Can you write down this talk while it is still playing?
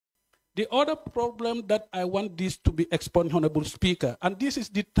The other problem that I want this to be explained, Honorable Speaker, and this is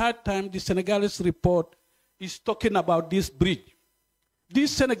the third time the Senegalese report is talking about this bridge.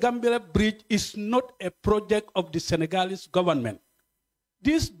 This Senegambia bridge is not a project of the Senegalese government.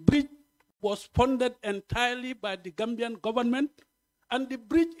 This bridge was funded entirely by the Gambian government, and the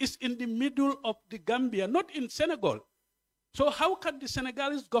bridge is in the middle of the Gambia, not in Senegal. So how can the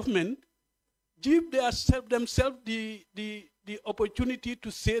Senegalese government give themselves the opportunity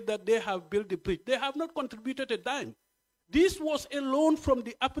to say that they have built the bridge? They have not contributed a dime. This was a loan from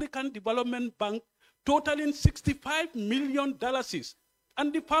the African Development Bank totaling $65 million.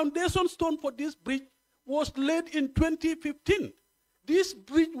 And the foundation stone for this bridge was laid in 2015. This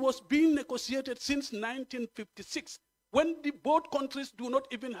bridge was being negotiated since 1956, when both countries do not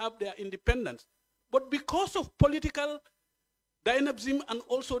even have their independence. But because of political dynamism and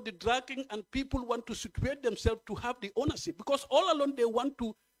also the dragging, and people want to situate themselves to have the ownership, because all along they want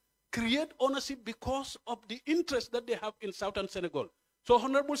to create ownership because of the interest that they have in southern Senegal. So,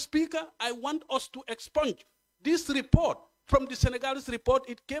 Honorable Speaker, I want us to expunge this report from the Senegalese report.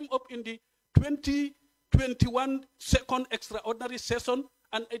 It came up in the 2021 second extraordinary session,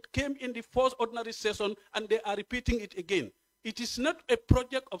 and it came in the fourth ordinary session, and they are repeating it again. It is not a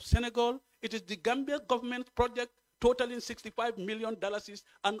project of Senegal. It is the Gambia government project totaling $65 million,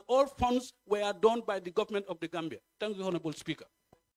 and all funds were done by the government of the Gambia. Thank you, Honorable Speaker.